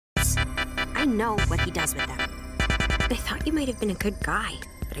scouts. I know what he does with them. I thought you might have been a good guy,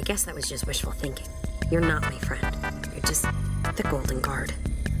 but I guess that was just wishful thinking. You're not my friend. You're just the Golden Guard.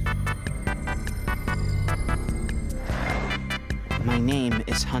 My name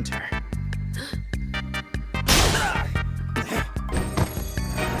is Hunter.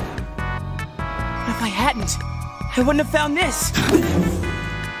 If I hadn't, I wouldn't have found this.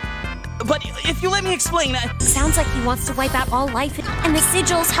 But if you let me explain... Sounds like he wants to wipe out all life, and the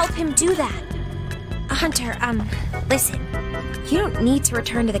sigils help him do that. Hunter, listen. You don't need to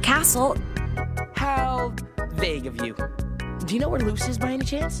return to the castle. How vague of you. Do you know where Luce is by any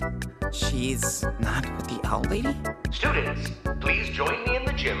chance? She's not with the owl lady? Students, please join me in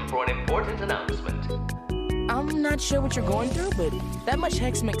the gym for an important announcement. I'm not sure what you're going through, but that much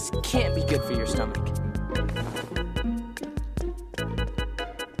Hex Mix can't be good for your stomach.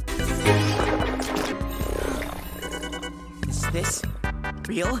 Is this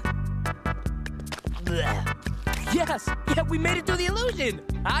real? Blech. Yes! Yeah, we made it through the illusion!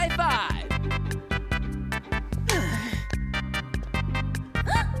 High five!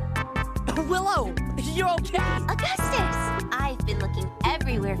 Willow! You're okay? Augustus! I've been looking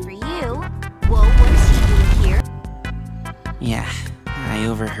everywhere for you. Whoa, what's he doing here? Yeah, I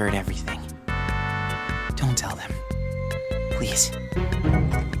overheard everything. Don't tell them. Please.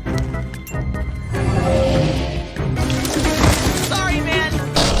 Sorry, man!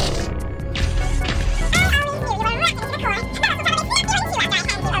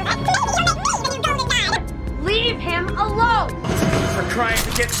 Leave him alone! For trying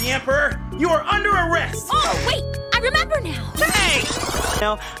to get the Emperor, you are under arrest! Oh, wait! I remember now! Hey!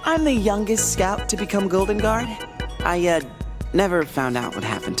 Now, I'm the youngest scout to become Golden Guard. I, never found out what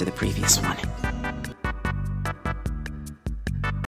happened to the previous one.